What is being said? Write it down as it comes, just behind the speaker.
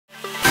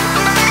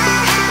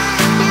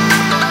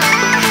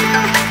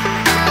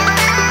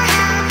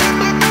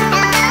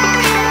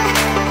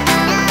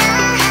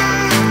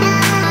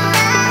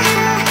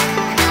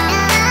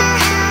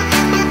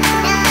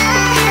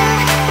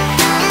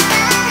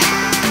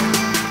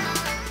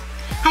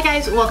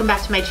guys, welcome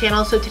back to my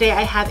channel. So today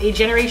I have a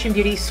Generation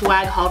Beauty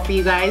swag haul for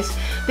you guys.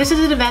 This is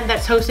an event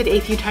that's hosted a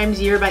few times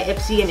a year by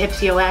Ipsy and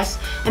Ipsy,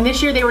 and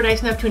this year they were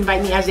nice enough to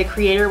invite me as a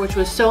creator, which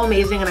was so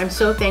amazing, and I'm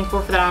so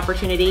thankful for that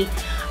opportunity.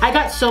 I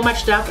got so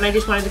much stuff and I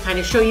just wanted to kind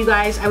of show you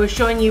guys. I was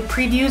showing you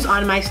previews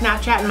on my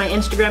Snapchat and my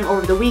Instagram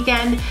over the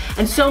weekend,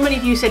 and so many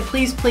of you said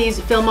please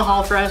film a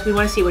haul for us, we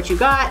want to see what you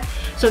got.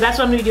 So that's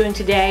what I'm going to be doing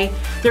today.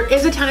 There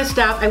is a ton of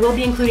stuff. I will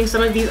be including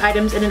some of these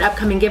items in an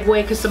upcoming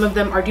giveaway because some of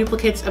them are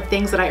duplicates of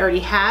things that I already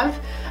have.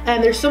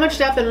 And there's so much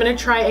stuff that I'm going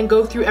to try and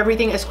go through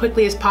everything as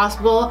quickly as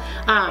possible.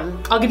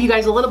 I'll give you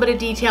guys a little bit of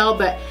detail,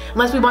 but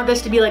unless we want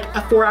this to be like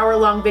a 4-hour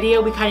long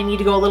video, we kind of need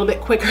to go a little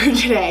bit quicker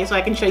today so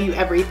I can show you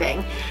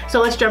everything. So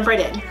let's jump right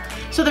in.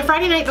 So the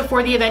Friday night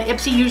before the event,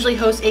 Ipsy usually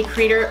hosts a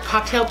creator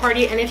cocktail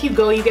party, and if you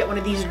go, you get one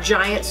of these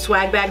giant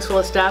swag bags full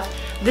of stuff.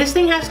 This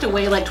thing has to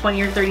weigh like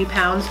 20 or 30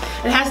 pounds.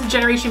 It has the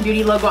Generation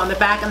Beauty logo on the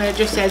back, and then it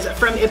just says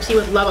from Ipsy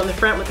with love on the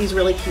front with these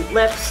really cute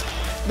lips.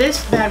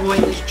 This bad boy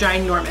is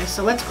ginormous,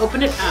 so let's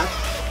open it up.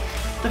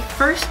 The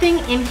first thing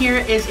in here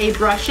is a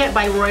brushette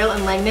by Royal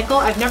and Langnikel.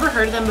 I've never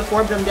heard of them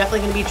before, but I'm definitely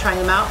going to be trying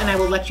them out, and I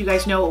will let you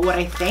guys know what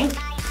I think.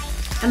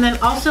 And then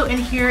also in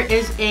here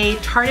is a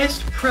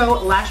Tarte Pro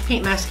Lash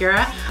Paint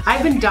Mascara.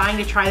 I've been dying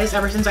to try this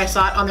ever since I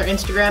saw it on their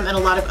Instagram, and a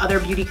lot of other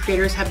beauty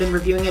creators have been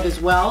reviewing it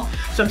as well.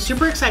 So I'm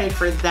super excited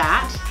for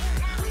that.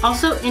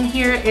 Also in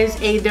here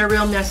is a They're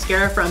Real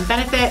mascara from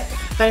Benefit.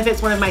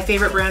 Benefit's one of my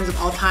favorite brands of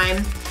all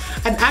time.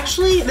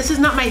 This is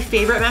not my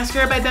favorite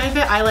mascara by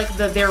Benefit. I like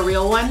the They're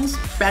Real ones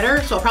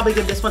better, so I'll probably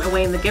give this one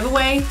away in the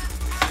giveaway.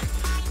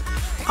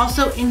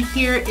 Also in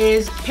here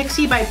is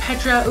Pixi By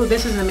Petra. Oh,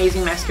 this is an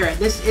amazing mascara.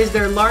 This is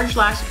their Large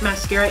Lash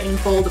Mascara in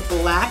Bold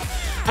Black.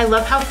 I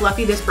love how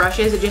fluffy this brush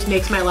is. It just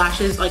makes my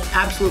lashes like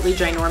absolutely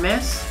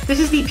ginormous. This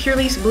is the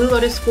Purlisse Blue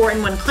Lotus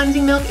 4-in-1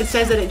 Cleansing Milk. It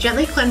says that it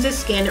gently cleanses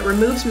skin, it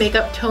removes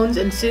makeup, tones,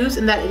 and soothes,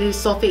 and that it is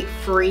sulfate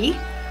free.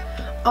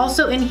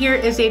 Also in here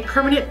is a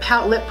permanent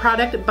pout lip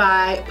product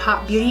by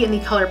Pop Beauty in the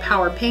color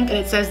Power Pink, and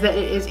it says that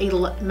it is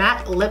a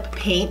matte lip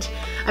paint.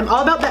 I'm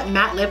all about that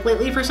matte lip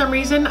lately for some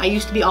reason. I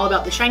used to be all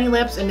about the shiny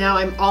lips, and now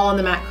I'm all on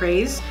the matte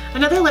craze.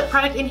 Another lip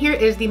product in here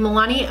is the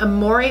Milan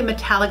Amore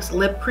Metallics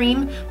Lip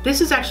Cream.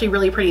 This is actually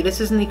really pretty. This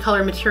is in the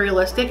color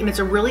Materialistic, and it's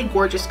a really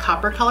gorgeous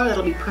copper color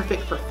that'll be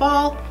perfect for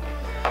fall.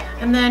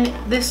 And then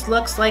this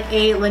looks like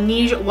a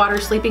Laneige water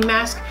sleeping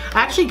mask.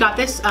 I actually got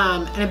this in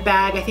a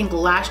bag I think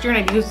last year,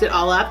 and I've used it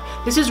all up.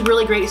 This is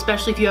really great,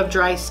 especially if you have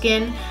dry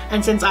skin,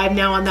 and since I'm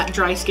now on that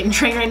dry skin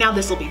train right now,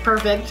 this will be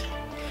perfect.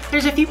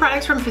 There's a few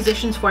products from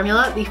Physicians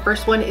Formula. The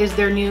first one is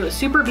their new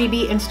Super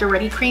BB Insta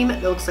Ready Cream.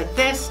 It looks like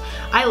this.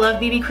 I love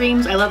BB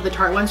creams. I love the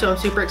Tarte one, so I'm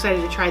super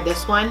excited to try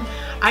this one.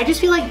 I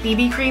just feel like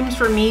BB creams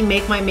for me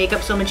make my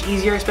makeup so much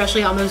easier,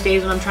 especially on those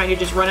days when I'm trying to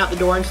just run out the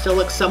door and still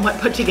look somewhat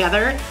put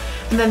together.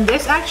 And then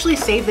this actually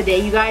saved the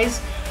day, you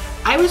guys.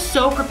 I was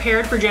so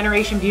prepared for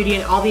Generation Beauty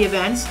and all the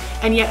events,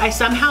 and yet I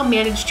somehow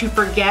managed to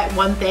forget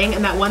one thing,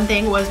 and that one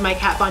thing was my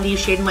Kat Von D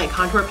Shade and Light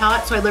Contour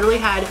Palette. So I literally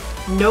had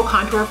no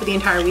contour for the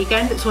entire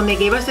weekend. So when they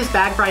gave us this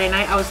bag Friday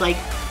night, I was like,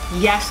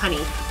 yes,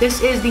 honey.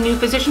 This is the new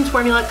Physicians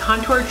Formula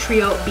Contour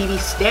Trio BB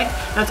Stick.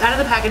 Now it's out of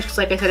the package because,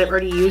 like I said, I've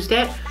already used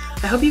it.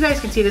 I hope you guys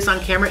can see this on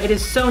camera. It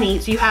is so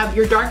neat. So you have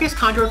your darkest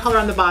contour color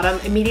on the bottom,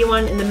 a medium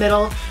one in the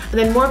middle, and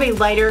then more of a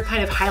lighter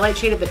kind of highlight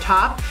shade at the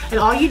top. And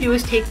all you do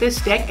is take this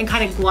stick and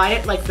kind of glide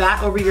it like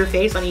that over your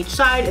face on each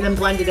side and then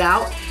blend it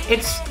out.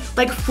 It's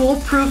like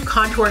foolproof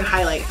contour and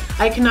highlight.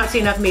 I cannot say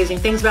enough amazing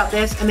things about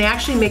this. And they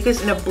actually make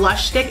this in a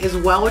blush stick as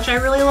well, which I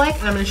really like.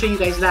 And I'm going to show you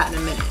guys that in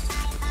a minute.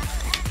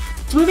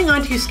 So moving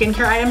on to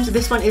skincare items,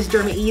 this one is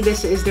DermaE.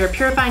 This is their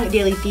Purifying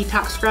Daily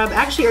Detox Scrub. I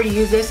actually already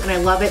use this and I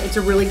love it. It's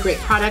a really great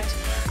product.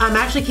 I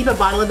actually keep a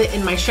bottle of it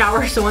in my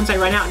shower, so once I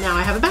run out now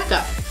I have a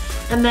backup.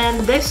 And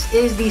then this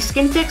is the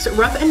SkinFix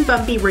Rough and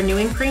Bumpy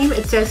Renewing Cream.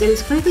 It says it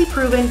is clinically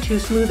proven to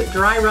smooth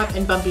dry, rough,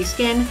 and bumpy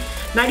skin.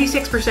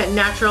 96%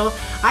 natural.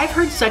 I've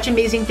heard such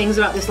amazing things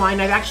about this line.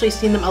 I've actually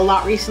seen them a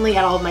lot recently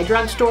at all of my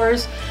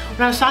drugstores.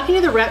 When I was talking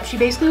to the rep, she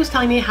basically was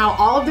telling me how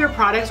all of their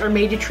products are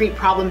made to treat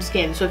problem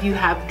skin. So if you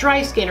have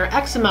dry skin or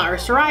eczema or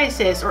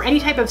psoriasis or any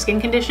type of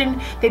skin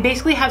condition, they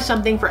basically have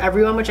something for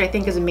everyone, which I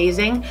think is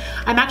amazing.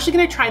 I'm actually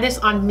going to try this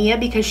on Mia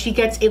because she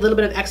gets a little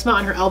bit of eczema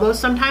on her elbows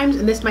sometimes,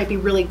 and this might be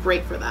really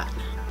great for that.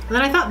 And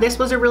then I thought this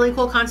was a really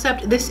cool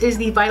concept. This is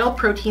the Vital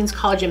Proteins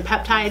Collagen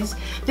Peptides.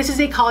 This is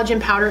a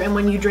collagen powder, and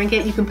when you drink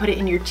it, you can put it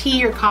in your tea,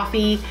 your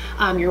coffee,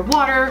 your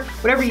water,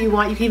 whatever you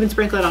want. You can even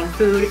sprinkle it on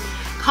food.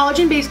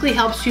 Collagen basically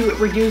helps to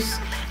reduce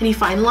any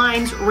fine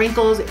lines,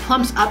 wrinkles. It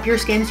plumps up your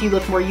skin so you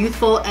look more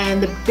youthful,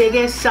 and the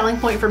biggest selling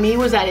point for me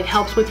was that it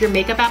helps with your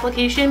makeup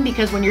application,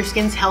 because when your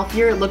skin's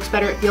healthier, it looks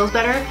better, it feels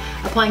better.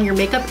 Applying your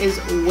makeup is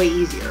way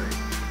easier.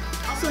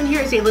 Also in here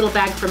is a little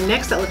bag from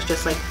NYX that looks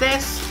just like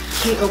this.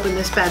 Let me open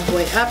this bad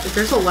boy up.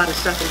 There's a lot of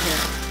stuff in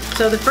here.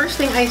 So the first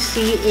thing I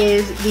see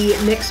is the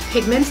NYX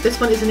pigments. This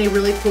one is in a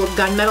really cool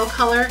gunmetal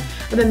color,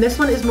 and then this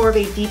one is more of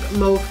a deep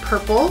mauve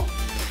purple.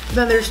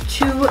 Then there's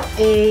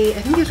I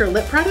think these are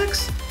lip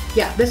products.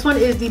 Yeah, this one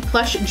is the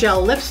Plush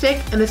Gel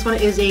Lipstick, and this one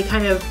is a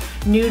kind of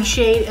nude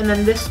shade, and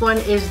then this one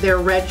is their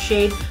red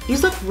shade.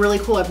 These look really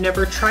cool. I've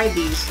never tried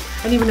these.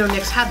 I didn't even know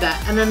NYX had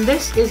that. And then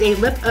this is a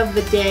Lip of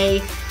the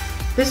Day.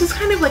 This is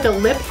kind of like a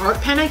lip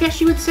art pen, I guess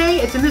you would say.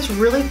 It's in this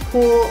really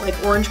cool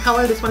like orange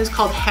color. This one is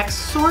called Hex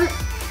Sort.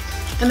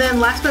 And then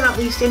last but not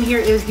least in here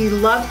is the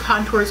Love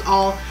Contours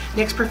All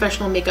NYX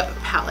Professional Makeup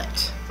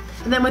Palette.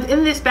 And then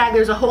within this bag,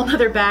 there's a whole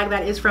other bag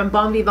that is from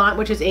Bonvivant,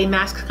 which is a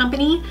mask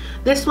company.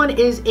 This one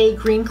is a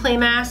green clay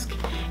mask,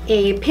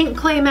 a pink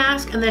clay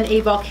mask, and then a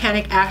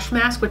volcanic ash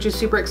mask, which is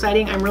super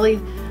exciting.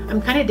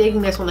 I'm kind of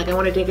digging this one, like I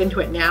want to dig into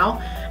it now.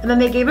 And then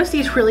they gave us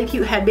these really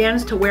cute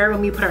headbands to wear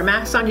when we put our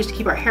masks on, just to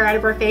keep our hair out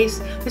of our face.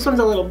 This one's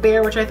a little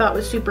bear, which I thought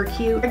was super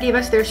cute. They gave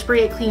us their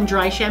Spray It Clean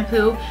Dry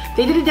Shampoo.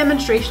 They did a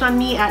demonstration on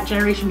me at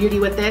Generation Beauty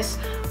with this.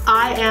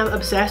 I am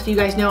obsessed. You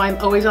guys know I'm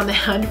always on the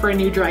hunt for a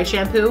new dry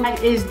shampoo.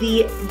 That is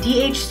the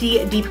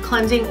DHD Deep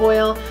Cleansing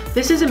Oil.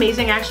 This is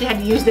amazing. I actually had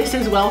to use this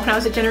as well when I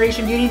was at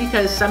Generation Beauty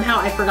because somehow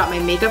I forgot my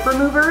makeup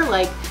remover.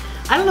 Like,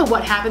 I don't know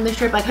what happened this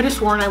trip. I could have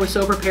sworn I was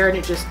so prepared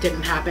and it just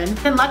didn't happen.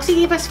 And Luxie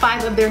gave us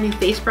 5 of their new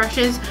face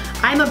brushes.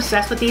 I'm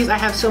obsessed with these. I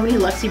have so many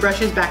Luxie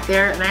brushes back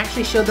there, and I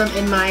actually showed them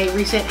in my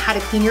recent How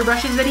to Clean Your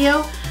Brushes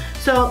video.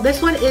 So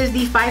this one is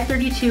the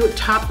 532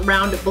 Top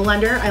Round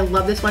Blender. I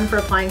love this one for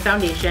applying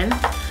foundation.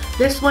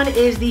 This one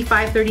is the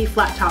 530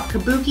 Flat Top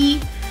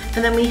Kabuki.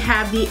 And then we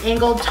have the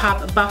Angled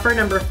Top Buffer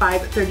number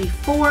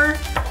 534.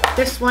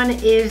 This one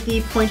is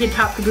the Pointed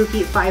Top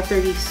Kabuki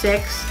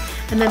 536.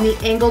 And then the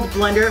Angled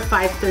Blender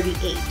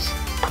 538.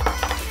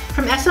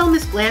 From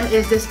SLMissGlam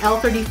is this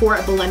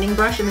L34 blending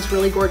brush in this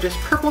really gorgeous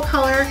purple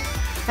color.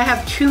 I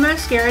have 2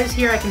 mascaras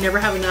here. I can never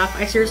have enough.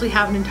 I seriously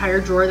have an entire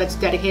drawer that's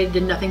dedicated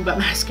to nothing but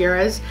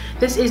mascaras.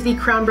 This is the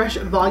Crown Brush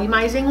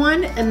Volumizing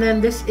one, and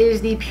then this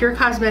is the PUR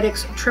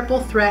Cosmetics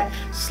Triple Threat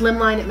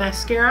Slimline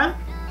Mascara.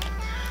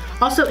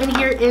 Also in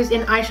here is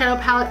an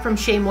eyeshadow palette from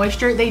Shea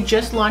Moisture. They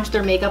just launched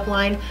their makeup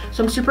line,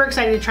 so I'm super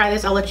excited to try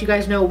this. I'll let you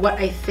guys know what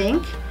I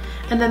think.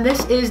 And then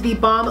this is the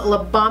Balm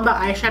La Bamba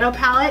eyeshadow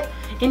palette.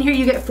 In here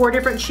you get 4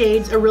 different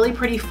shades, a really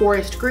pretty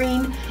forest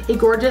green, a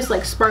gorgeous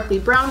like sparkly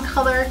brown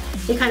color,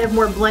 a kind of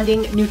more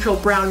blending neutral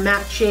brown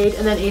matte shade,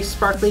 and then a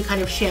sparkly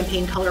kind of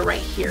champagne color right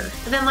here.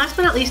 And then last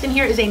but not least in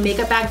here is a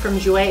makeup bag from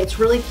Jouer. It's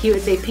really cute.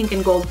 It's a pink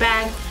and gold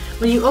bag.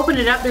 When you open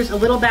it up, there's a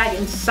little bag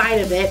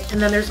inside of it,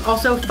 and then there's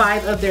also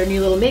 5 of their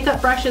new little makeup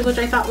brushes, which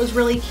I thought was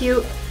really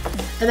cute.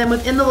 And then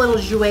within the little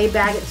Jouer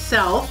bag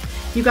itself,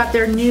 you got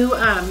their new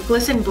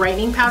Glisten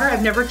Brightening Powder.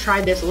 I've never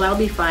tried this, so that'll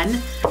be fun.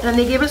 And then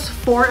they gave us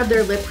 4 of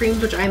their lip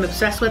creams, which I'm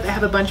obsessed with. I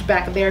have a bunch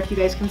back there if you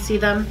guys can see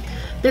them.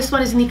 This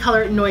one is in the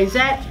color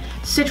Noisette,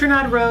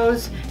 Citronade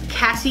Rose,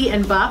 Cassie,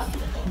 and Buff.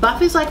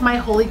 Buff is like my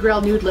holy grail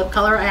nude lip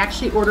color. I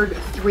actually ordered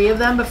 3 of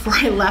them before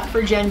I left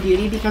for Gen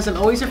Beauty because I'm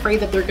always afraid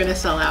that they're gonna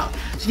sell out.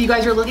 So if you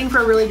guys are looking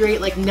for a really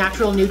great like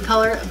natural nude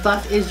color,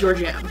 Buff is your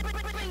jam.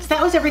 So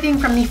that was everything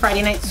from the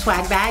Friday night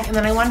swag bag, and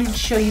then I wanted to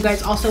show you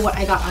guys also what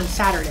I got on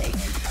Saturday.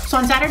 So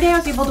on Saturday, I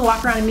was able to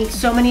walk around and meet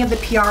so many of the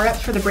PR reps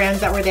for the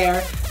brands that were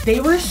there. They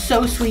were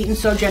so sweet and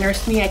so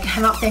generous to me. I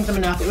cannot thank them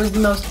enough. It was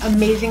the most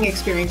amazing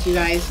experience, you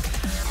guys.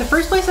 The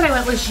first place that I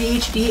went was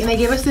GHD, and they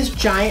gave us this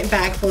giant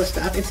bag full of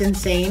stuff. It's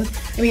insane.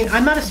 I mean,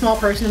 I'm not a small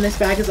person, and this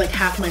bag is like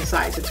half my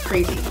size. It's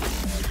crazy.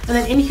 And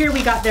then in here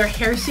we got their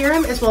hair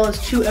serum as well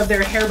as 2 of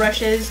their hair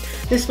brushes.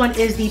 This one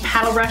is the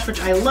paddle brush,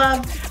 which I love,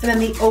 and then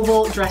the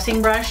oval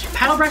dressing brush.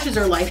 Paddle brushes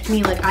are life to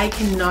me. Like I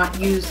cannot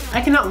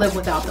live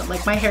without them.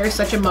 Like my hair is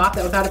such a mop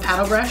that without a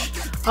paddle brush,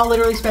 I'll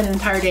literally spend an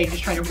entire day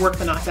just trying to work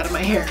the knots out of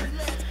my hair.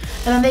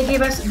 And then they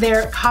gave us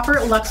their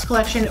Copper Luxe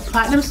Collection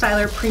Platinum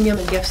Styler Premium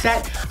Gift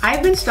Set.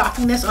 I've been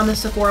stocking this on the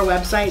Sephora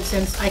website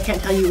since I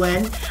can't tell you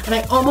when, and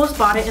I almost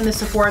bought it in the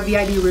Sephora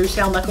VIB Rouge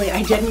sale. Luckily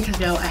I didn't because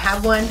no, I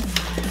have one.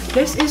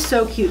 This is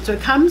so cute. So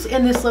it comes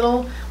in this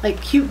little like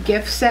cute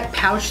gift set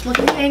pouch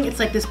looking thing. It's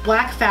like this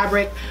black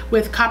fabric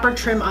with copper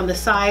trim on the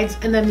sides,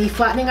 and then the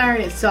flattening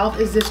iron itself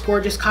is this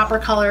gorgeous copper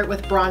color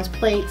with bronze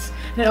plates.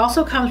 And it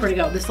also comes, where to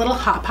go, this little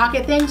hot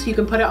pocket thing, so you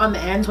can put it on the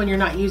ends when you're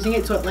not using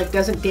it so it like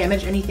doesn't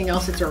damage anything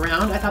else that's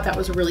around. I thought that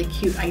was a really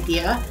cute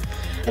idea.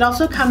 It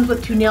also comes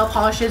with 2 nail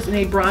polishes in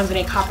a bronze and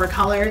a copper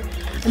color.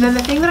 And then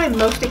the thing that I'm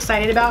most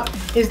excited about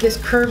is this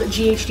Curve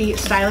GHD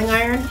styling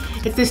iron.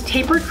 It's this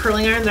tapered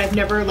curling iron that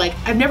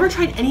I've never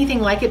tried anything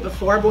like it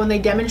before, but when they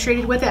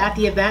demonstrated with it at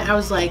the event, I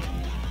was like,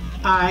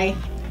 I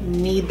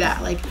need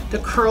that. Like the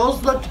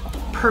curls looked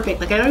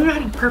perfect. Like I don't even know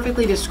how to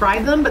perfectly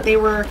describe them, but they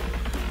weren't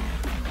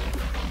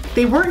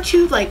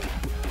too like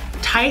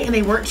tight and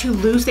they weren't too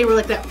loose. They were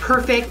like that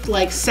perfect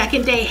like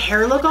second day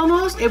hair look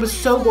almost. It was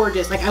so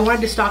gorgeous. Like I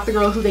wanted to stalk the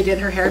girl who they did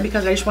her hair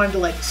because I just wanted to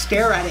like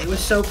stare at it. It was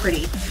so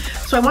pretty.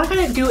 So I want to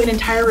kind of do an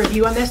entire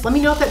review on this. Let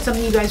me know if that's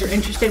something you guys are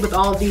interested with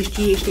all of these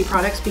GHD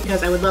products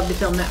because I would love to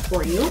film that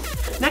for you.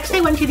 Next I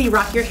went to the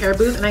Rock Your Hair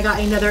booth and I got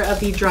another of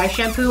the dry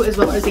shampoo as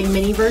well as a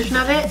mini version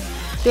of it.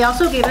 They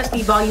also gave us the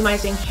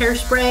volumizing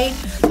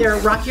hairspray, their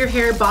Rock Your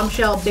Hair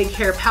Bombshell Big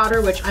Hair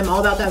Powder, which I'm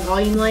all about that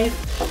volume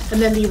life. And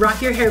then the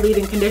Rock Your Hair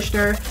Leave-In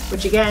Conditioner,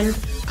 which again,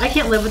 I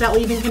can't live without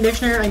leave-in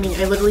conditioner. I mean,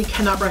 I literally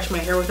cannot brush my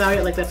hair without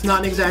it. Like, that's not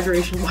an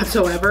exaggeration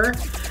whatsoever.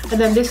 And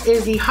then this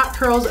is the Hot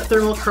Curls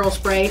Thermal Curl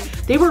Spray.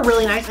 They were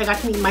really nice. I got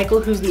to meet Michael,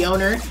 who's the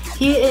owner.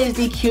 He is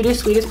the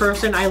cutest, sweetest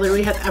person I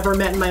literally have ever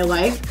met in my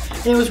life.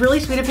 And it was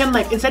really sweet of him.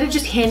 Like, instead of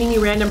just handing me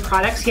random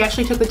products, he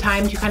actually took the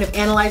time to kind of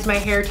analyze my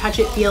hair, touch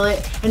it, feel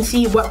it, and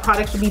see what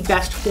products would be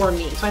best for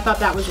me. So I thought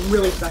that was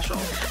really special.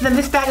 And then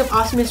this bag of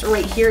awesomeness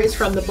right here is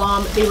from the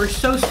Balm. They were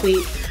so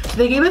sweet. So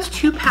they gave us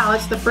 2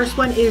 palettes. The first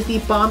one is the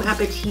Balm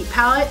Appetit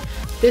palette.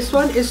 This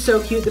one is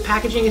so cute. The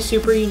packaging is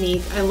super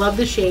unique. I love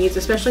the shades,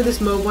 especially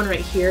this mauve one right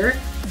here.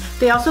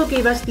 They also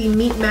gave us the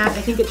Meat Matte,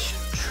 I think it's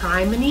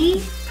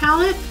Trimony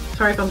palette.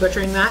 Sorry if I'm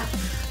butchering that.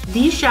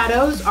 These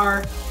shadows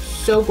are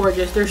so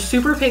gorgeous. They're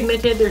super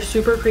pigmented, they're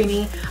super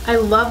creamy. I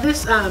love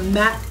this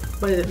matte,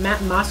 what is it, Matte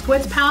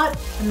Moskowitz palette,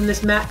 and then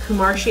this Matte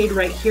Kumar shade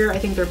right here. I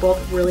think they're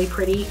both really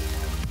pretty.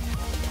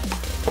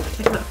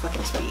 I cannot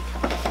fucking speak.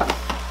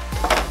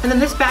 And then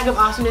this bag of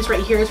awesomeness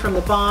right here is from the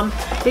Balm.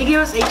 They gave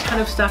us a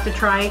ton of stuff to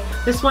try.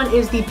 This one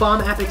is the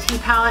Balm Appetit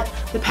palette.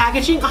 The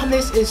packaging on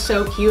this is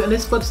so cute, and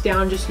this flips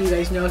down just so you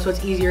guys know, so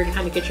it's easier to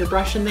kind of get your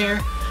brush in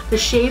there. The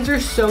shades are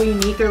so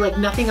unique. They're like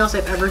nothing else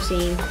I've ever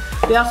seen.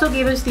 They also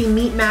gave us the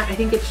Meat Matte, I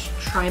think it's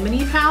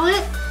Trimony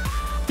palette.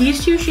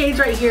 These 2 shades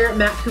right here,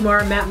 Matte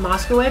Kumar, Matte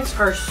Moskowitz,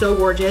 are so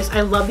gorgeous.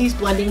 I love these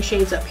blending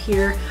shades up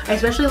here. I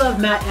especially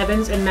love Matte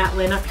Evans and Matte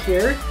Lynn up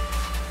here.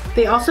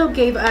 They also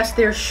gave us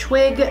their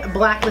Schwig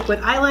Black Liquid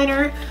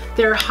Eyeliner,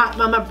 their Hot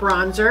Mama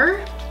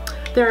Bronzer,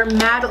 their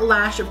Mad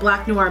Lash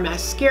Black Noir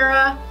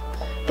Mascara.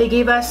 They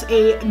gave us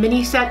a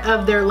mini set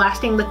of their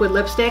Lasting Liquid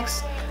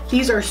Lipsticks.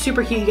 These are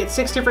super cute. You get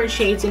 6 different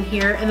shades in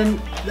here. And then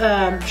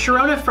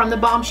Sharona from the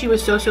Balm, she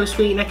was so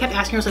sweet. And I kept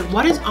asking her, I was like,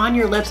 what is on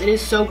your lips? It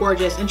is so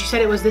gorgeous. And she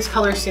said it was this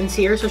color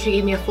Sincere, so she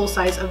gave me a full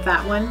size of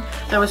that one.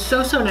 That was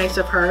so nice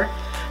of her.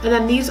 And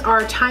then these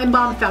are Time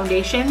Bomb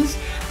foundations.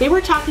 They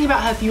were talking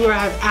about how if you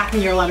have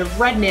acne or a lot of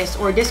redness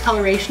or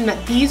discoloration,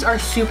 that these are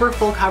super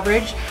full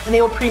coverage and they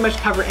will pretty much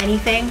cover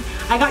anything.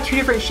 I got 2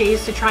 different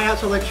shades to try out,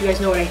 so I'll let you guys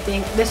know what I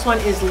think. This one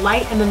is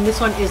light, and then this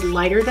one is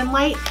lighter than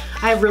light.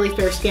 I have really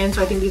fair skin,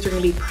 so I think these are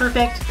gonna be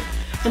perfect.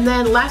 And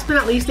then last but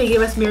not least, they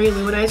gave us Mary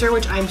Luminizer,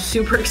 which I'm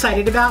super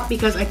excited about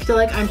because I feel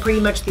like I'm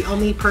pretty much the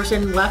only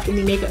person left in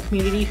the makeup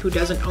community who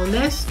doesn't own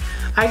this.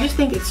 I just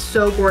think it's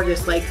so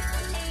gorgeous. Like,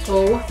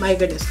 oh my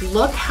goodness,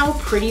 look how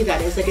pretty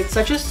that is. Like, it's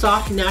such a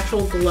soft,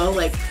 natural glow.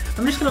 Like,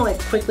 I'm just gonna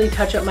like quickly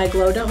touch up my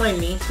glow. Don't mind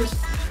me,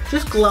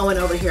 just glowing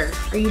over here.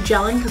 Are you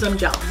gelling? Because I'm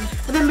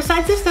gelling. And then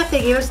besides this stuff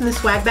they gave us in the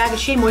swag bag,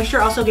 Shea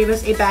Moisture also gave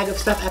us a bag of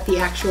stuff at the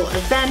actual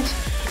event.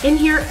 In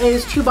here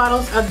is 2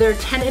 bottles of their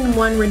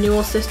 10-in-1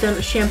 Renewal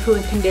System shampoo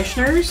and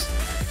conditioners.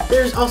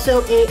 There's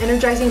also a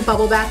energizing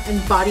bubble bath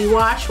and body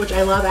wash, which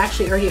I love. I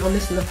actually already own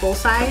this in the full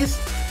size.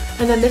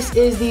 And then this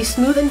is the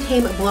Smooth and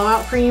Tame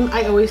Blowout Cream.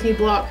 I always need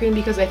blowout cream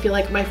because I feel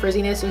like my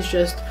frizziness is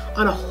just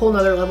on a whole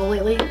nother level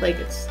lately. Like,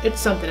 it's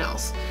something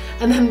else.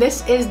 And then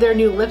this is their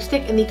new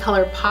lipstick in the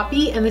color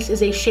Poppy, and this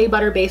is a shea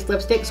butter based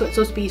lipstick, so it's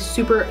supposed to be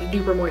super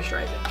duper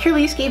moisturizing.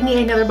 Purlisse gave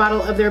me another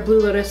bottle of their Blue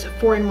Lotus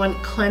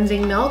 4-in-1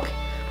 cleansing milk,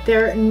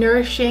 their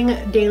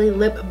Nourishing Daily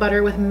Lip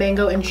Butter with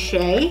Mango and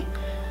Shea,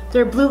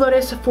 their Blue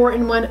Lotus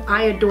 4-in-1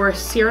 I Adore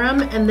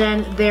Serum, and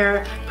then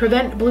their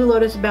Prevent Blue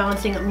Lotus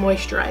Balancing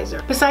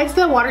Moisturizer. Besides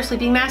the water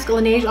sleeping mask,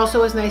 Laneige also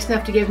was nice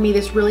enough to give me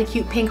this really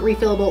cute pink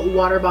refillable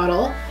water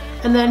bottle.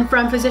 And then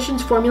from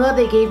Physicians Formula,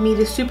 they gave me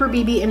the Super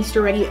BB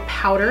Insta Ready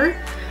powder,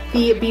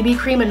 the BB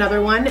cream,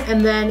 another one,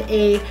 and then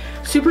a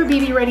Super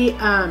BB Ready,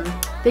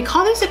 they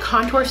call this a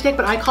contour stick,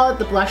 but I call it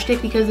the blush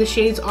stick because the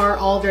shades are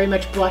all very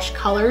much blush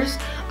colors.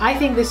 I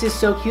think this is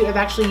so cute. I've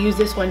actually used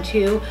this one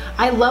too.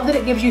 I love that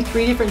it gives you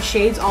 3 different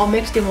shades all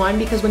mixed in one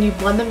because when you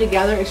blend them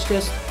together,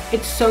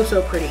 it's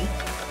so pretty.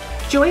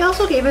 Jouer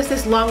also gave us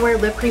this longwear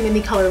lip cream in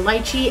the color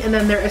Lychee, and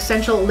then their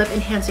Essential Lip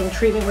Enhancing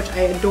Treatment, which I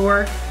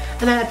adore.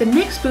 And then at the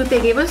NYX booth,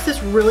 they gave us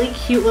this really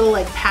cute little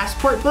like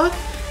passport book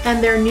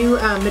and their new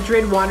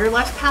Madrid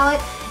Wanderlust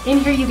palette. In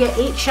here you get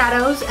 8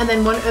 shadows and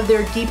then one of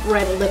their deep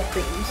red lip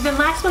creams. And then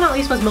last but not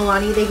least was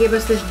Milani. They gave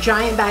us this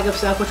giant bag of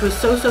stuff, which was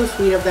so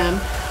sweet of them.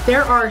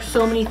 There are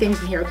so many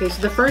things in here. Okay,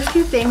 so the first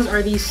 2 things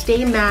are these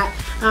Stay Matte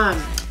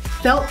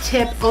felt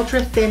tip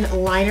ultra thin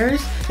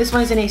liners. This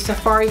one is in a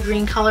safari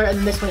green color and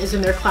then this one is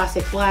in their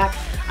classic black.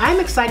 I'm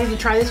excited to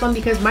try this one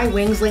because my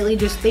wings lately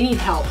they need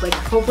help. Like,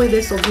 hopefully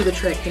this will do the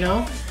trick, you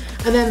know?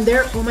 And then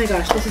oh my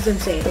gosh, this is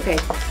insane. Okay,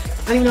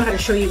 I don't even know how to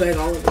show you guys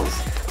all of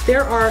these.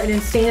 There are an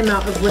insane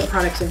amount of lip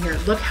products in here.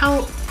 Look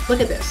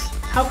at this.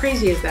 How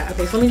crazy is that?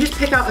 Okay, so let me just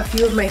pick out a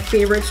few of my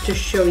favorites to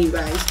show you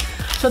guys.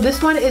 So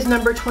this one is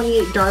number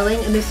 28 Darling,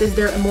 and this is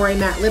their Amore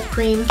Matte Lip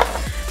Cream.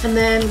 And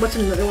then what's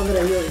another one that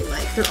I really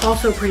like? They're all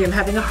so pretty. I'm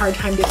having a hard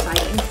time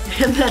deciding.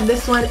 And then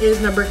this one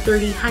is number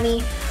 30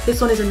 Honey.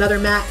 This one is another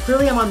matte.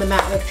 Clearly I'm on the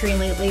matte lip train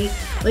lately.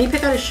 Let me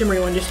pick out a shimmery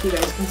one just so you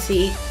guys can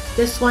see.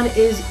 This one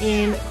is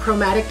in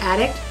Chromatic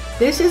Addict.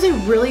 This is a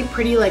really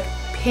pretty like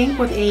pink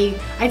with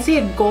I'd say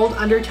a gold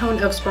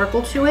undertone of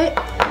sparkle to it.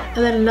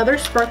 And then another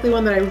sparkly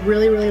one that I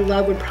really, really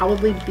love would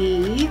probably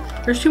be,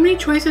 there's too many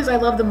choices, I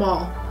love them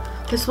all.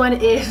 This one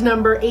is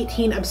number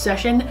 18,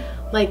 Obsession.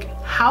 Like,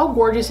 how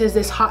gorgeous is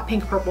this hot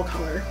pink purple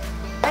color?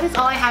 That is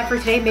all I have for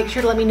today. Make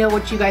sure to let me know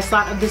what you guys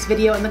thought of this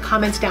video in the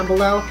comments down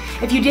below.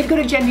 If you did go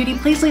to Gen Beauty,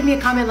 please leave me a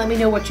comment. Let me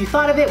know what you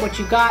thought of it, what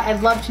you got.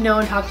 I'd love to know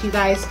and talk to you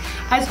guys.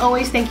 As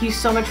always, thank you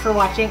so much for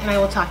watching, and I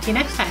will talk to you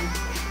next time.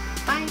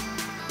 Bye.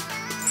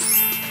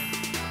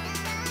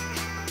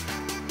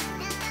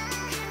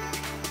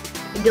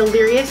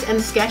 Delirious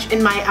and Sketch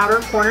in my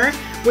outer corner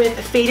with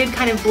Faded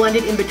kind of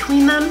blended in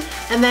between them.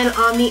 And then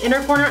on the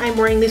inner corner, I'm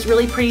wearing this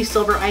really pretty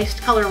silver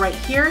iced color right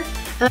here.